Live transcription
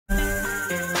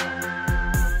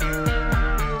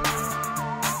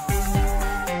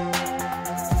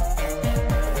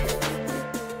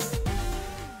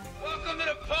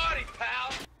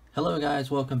Hello guys,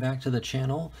 welcome back to the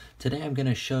channel. Today I'm going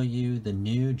to show you the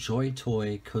new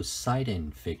Toy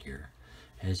Koseidon figure.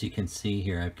 As you can see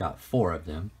here, I've got 4 of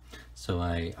them. So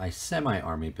I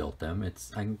semi-army built them.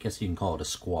 I guess you can call it a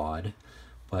squad.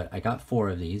 But I got 4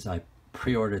 of these. I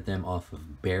pre-ordered them off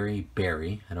of Berry.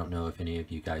 I don't know if any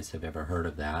of you guys have ever heard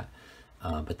of that.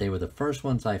 But they were the first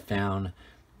ones I found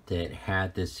that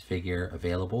had this figure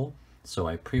available. So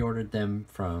I pre-ordered them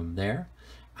from there.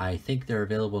 I think they're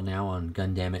available now on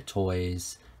Gundam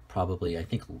Toys, probably, I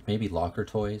think maybe Locker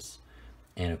Toys,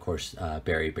 and of course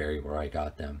Berry where I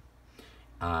got them.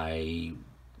 I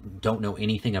don't know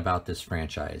anything about this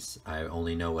franchise. I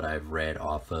only know what I've read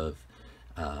off of,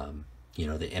 you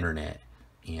know, the internet,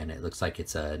 and it looks like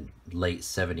it's a late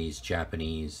 70s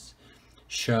Japanese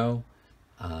show.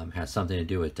 Has something to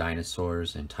do with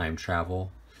dinosaurs and time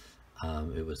travel.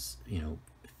 It was, you know,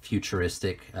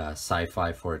 futuristic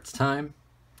sci-fi for its time.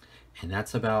 And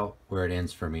that's about where it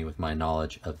ends for me with my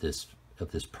knowledge of this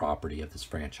property, of this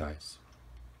franchise.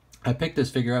 I picked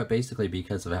this figure up basically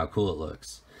because of how cool it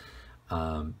looks,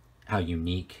 how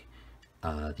unique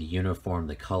the uniform,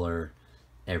 the color,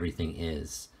 everything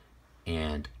is.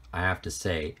 And I have to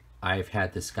say, I've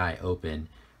had this guy open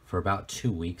for about 2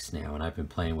 weeks now, and I've been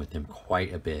playing with him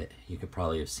quite a bit. You could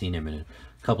probably have seen him in a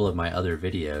couple of my other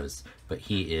videos, but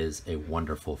he is a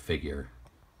wonderful figure.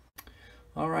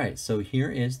 Alright, so here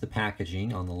is the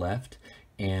packaging on the left,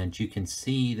 and you can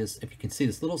see this, if you can see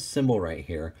this little symbol right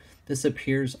here, this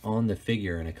appears on the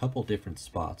figure in a couple different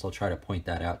spots. I'll try to point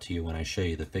that out to you when I show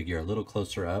you the figure a little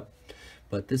closer up.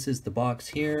 But this is the box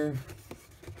here.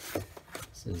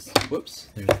 This is, whoops,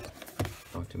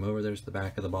 knocked him over, there's the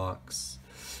back of the box.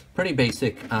 Pretty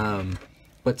basic,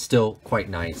 but still quite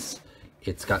nice.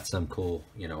 It's got some cool,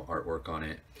 you know, artwork on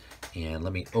it. And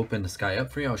let me open this guy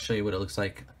up for you. I'll show you what it looks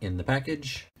like in the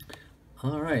package.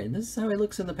 All right, and this is how he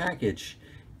looks in the package.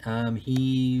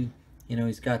 You know,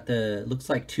 he's got the, looks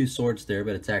like 2 swords there,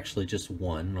 but it's actually just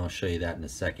 1, and I'll show you that in a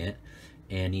second.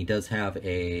 And he does have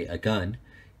a gun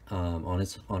on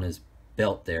his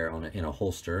belt there, in a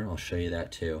holster. I'll show you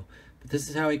that too. But this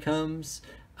is how he comes.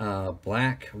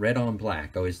 Black, red on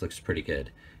black, always looks pretty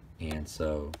good. And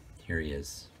so here he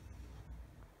is.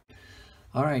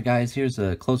 Alright guys, here's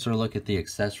a closer look at the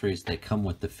accessories that come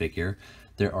with the figure.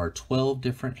 There are 12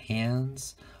 different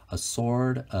hands, a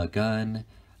sword, a gun,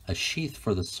 a sheath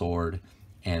for the sword,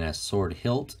 and a sword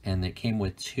hilt, and it came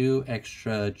with 2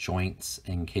 extra joints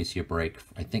in case you break,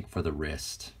 I think for the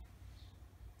wrist.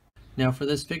 Now for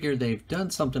this figure, they've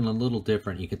done something a little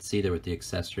different. You can see there with the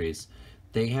accessories.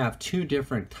 They have 2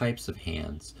 different types of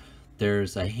hands.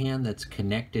 There's a hand that's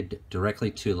connected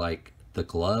directly to like the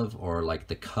glove or like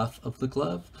the cuff of the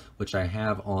glove, which I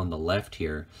have on the left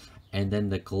here, and then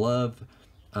the glove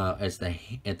at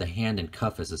the hand and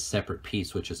cuff is a separate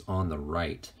piece, which is on the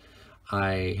right.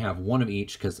 I have one of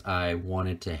each because I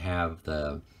wanted to have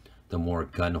the more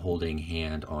gun holding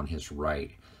hand on his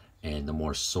right and the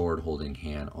more sword holding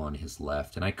hand on his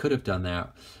left, and I could have done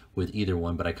that with either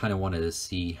one, but I kind of wanted to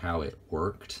see how it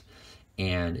worked.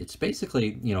 And it's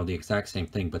basically, you know, the exact same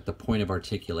thing, but the point of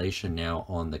articulation now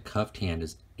on the cuffed hand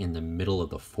is in the middle of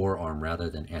the forearm rather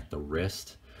than at the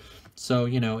wrist. So,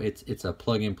 you know, it's a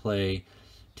plug and play,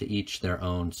 to each their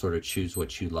own, sort of choose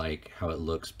what you like, how it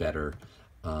looks better.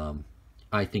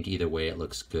 I think either way it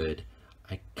looks good.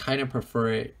 I kind of prefer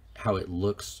it how it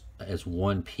looks as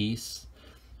one piece,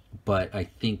 but I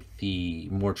think the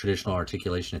more traditional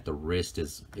articulation at the wrist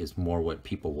is more what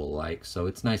people will like. So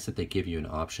it's nice that they give you an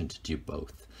option to do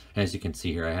both. And as you can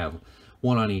see here, I have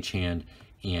one on each hand,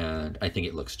 and I think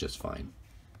it looks just fine.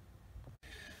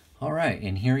 All right,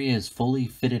 and here he is fully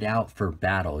fitted out for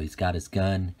battle. He's got his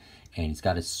gun, and he's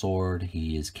got his sword.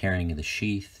 He is carrying the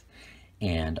sheath.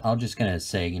 And I'm just gonna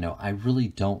say, you know, I really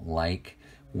don't like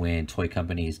when toy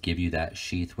companies give you that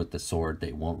sheath with the sword.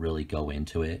 They won't really go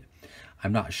into it.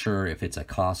 I'm not sure if it's a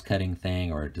cost-cutting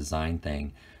thing or a design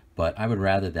thing, but I would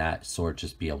rather that sword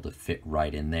just be able to fit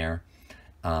right in there.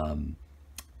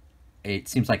 It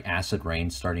seems like Acid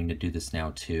Rain's starting to do this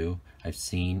now too. I've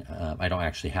seen, I don't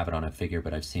actually have it on a figure,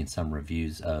 but I've seen some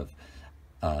reviews of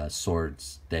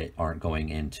swords that aren't going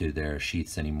into their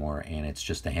sheaths anymore, and it's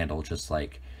just a handle just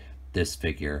like this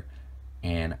figure.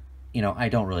 And you know, I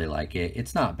don't really like it.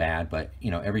 It's not bad, but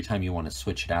you know, every time you want to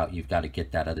switch it out, you've got to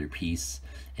get that other piece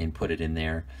and put it in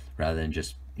there rather than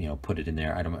just, you know, put it in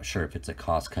there. I'm not sure if it's a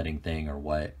cost-cutting thing or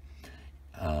what.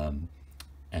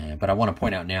 But I want to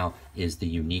point out now is the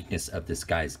uniqueness of this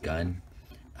guy's gun.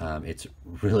 It's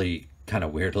really kind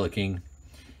of weird looking.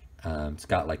 It's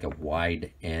got like a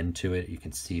wide end to it, you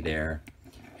can see there,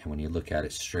 and when you look at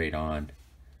it straight on,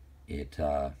 it's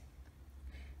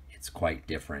quite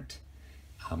different.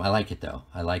 I like it though.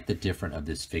 I like the different of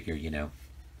this figure, you know.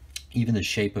 Even the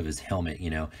shape of his helmet, you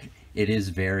know, it is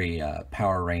very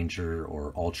Power Ranger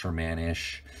or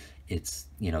Ultraman-ish. It's,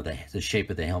 you know, the shape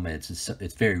of the helmet,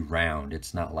 it's very round.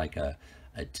 It's not like a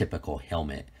typical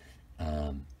helmet.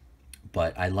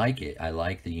 But I like it. I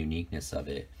like the uniqueness of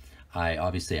it. I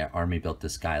army built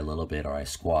this guy a little bit, or I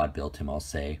squad built him, I'll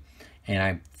say. And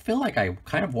I feel like I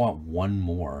kind of want one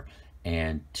more,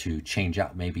 and to change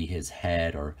out maybe his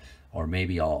head, or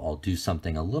maybe I'll do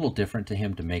something a little different to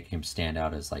him to make him stand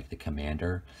out as like the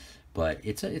commander. But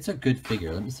it's a good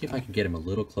figure. Let me see if I can get him a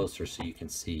little closer so you can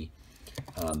see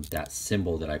that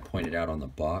symbol that I pointed out on the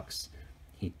box.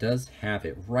 He does have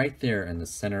it right there in the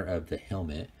center of the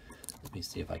helmet. Let me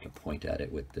see if I can point at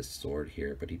it with this sword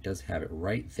here, but he does have it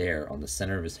right there on the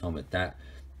center of his helmet,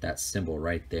 that symbol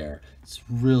right there. It's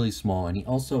really small, and he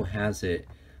also has it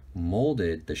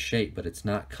molded, the shape, but it's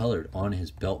not colored, on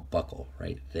his belt buckle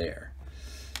right there.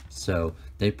 So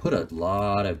they put a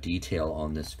lot of detail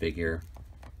on this figure.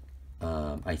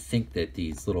 I think that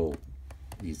these little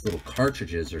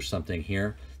cartridges or something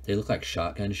here, they look like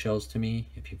shotgun shells to me.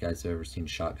 If you guys have ever seen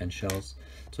shotgun shells,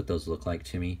 that's what those look like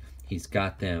to me. He's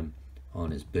got them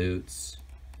on his boots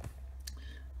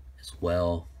as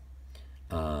well.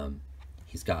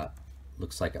 He's got,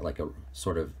 looks like a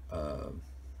sort of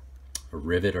a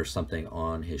rivet or something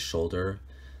on his shoulder,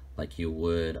 like you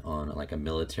would on like a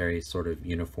military sort of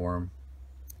uniform.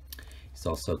 He's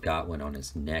also got one on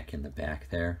his neck in the back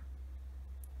there.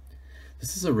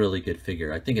 This is a really good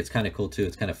figure. I think it's kind of cool too.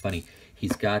 It's kind of funny.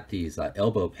 He's got these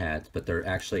elbow pads, but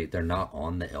they're not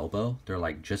on the elbow. They're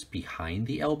like just behind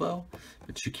the elbow,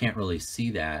 but you can't really see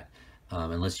that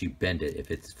unless you bend it. If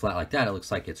it's flat like that, it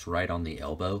looks like it's right on the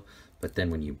elbow, but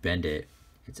then when you bend it,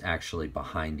 it's actually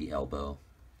behind the elbow.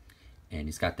 And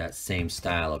he's got that same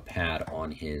style of pad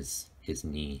on his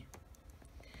knee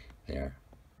there.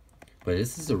 But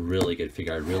this is a really good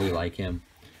figure. I really like him.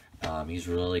 He's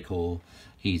really cool.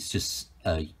 He's just,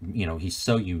 you know, he's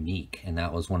so unique, and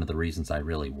that was one of the reasons I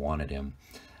really wanted him,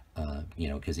 you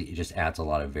know, because he just adds a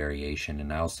lot of variation.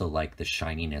 And I also like the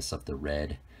shininess of the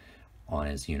red on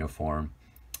his uniform,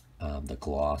 the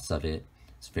gloss of it.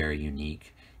 It's very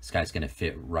unique. This guy's going to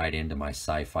fit right into my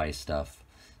sci-fi stuff.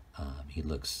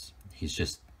 He's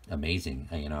just amazing.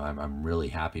 You know, I'm really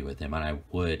happy with him, and I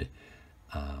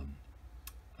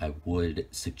would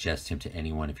suggest him to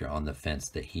anyone if you're on the fence,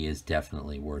 that he is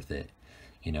definitely worth it.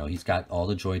 You know, he's got all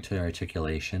the Joy Toy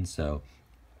articulation, so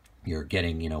you're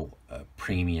getting, you know, a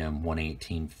premium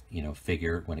 118, you know,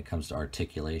 figure when it comes to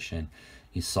articulation.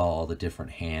 You saw all the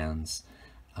different hands.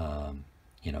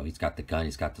 You know, he's got the gun,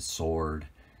 he's got the sword,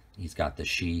 he's got the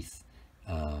sheath.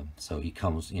 So he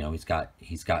comes, you know,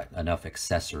 he's got enough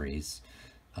accessories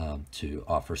to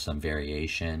offer some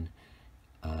variation.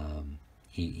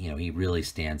 You know, he really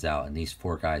stands out, and these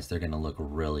four guys, they're going to look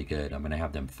really good. I'm going to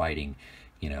have them fighting,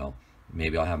 you know,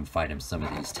 maybe I'll have them fight some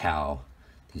of these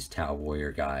Tau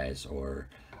warrior guys, or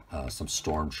some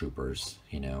stormtroopers,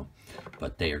 you know,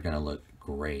 but they are going to look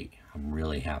great. I'm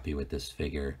really happy with this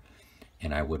figure,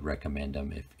 and I would recommend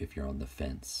them if you're on the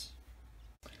fence.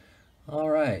 All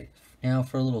right, now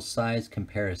for a little size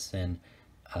comparison,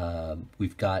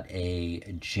 we've got a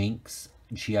Jinx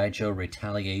G.I. Joe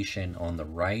Retaliation on the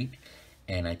right,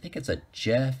 and I think it's a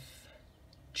Jeff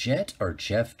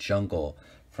Jungle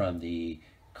from the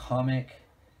comic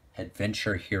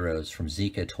Adventure Heroes from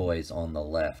Zika Toys on the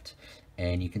left.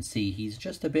 And you can see he's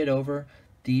just a bit over.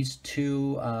 These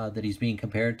two that he's being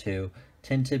compared to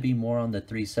tend to be more on the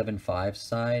 375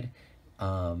 side,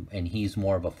 and he's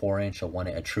more of a 4-inch,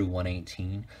 a true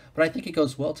 118. But I think it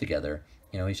goes well together.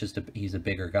 You know, he's a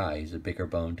bigger guy. He's a bigger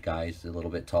boned guy. He's a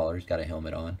little bit taller. He's got a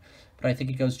helmet on, but I think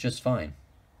it goes just fine.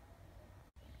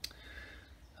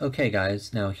 Okay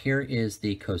guys, now here is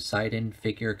the Koseidon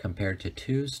figure compared to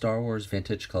two Star Wars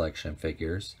Vintage Collection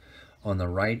figures. On the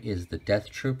right is the Death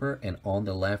Trooper, and on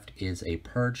the left is a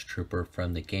Purge Trooper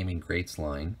from the Gaming Greats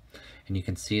line. And you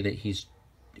can see that he's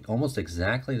almost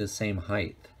exactly the same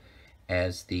height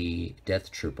as the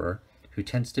Death Trooper, who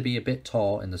tends to be a bit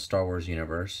tall in the Star Wars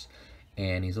universe,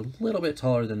 and he's a little bit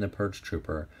taller than the Purge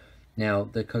Trooper. Now,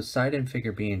 the Koseidon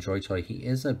figure being Joy Toy, he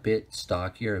is a bit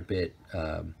stockier, a bit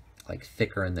like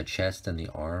thicker in the chest and the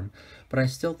arm, but I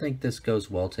still think this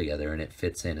goes well together and it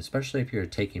fits in, especially if you're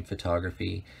taking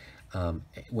photography.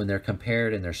 When they're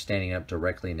compared and they're standing up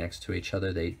directly next to each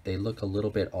other, they look a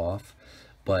little bit off,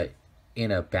 but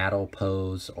in a battle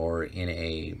pose or in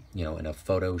a, in a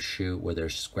photo shoot where they're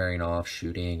squaring off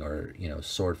shooting or,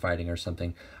 sword fighting or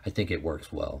something, I think it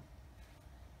works well.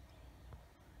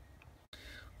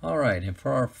 All right, and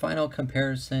for our final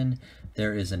comparison,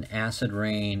 there is an Acid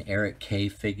Rain Eric K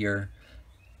figure,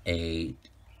 a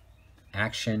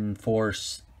Action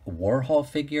Force Warhol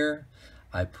figure.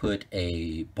 I put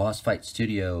a Boss Fight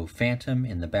Studio Phantom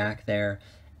in the back there,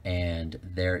 and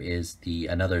there is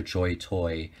another Joy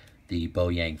Toy, the Bo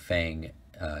Yang Fang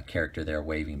character there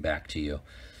waving back to you.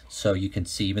 So you can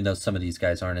see, even though some of these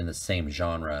guys aren't in the same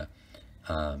genre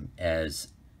as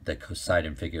the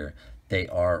Koseidon figure, they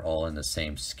are all in the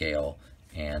same scale,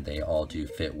 and they all do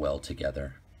fit well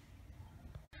together.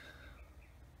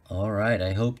 All right,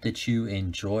 I hope that you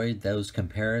enjoyed those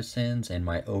comparisons and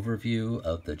my overview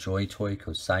of the Joy Toy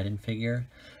Koseidon figure.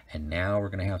 And now we're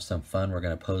going to have some fun. We're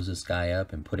going to pose this guy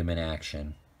up and put him in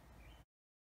action.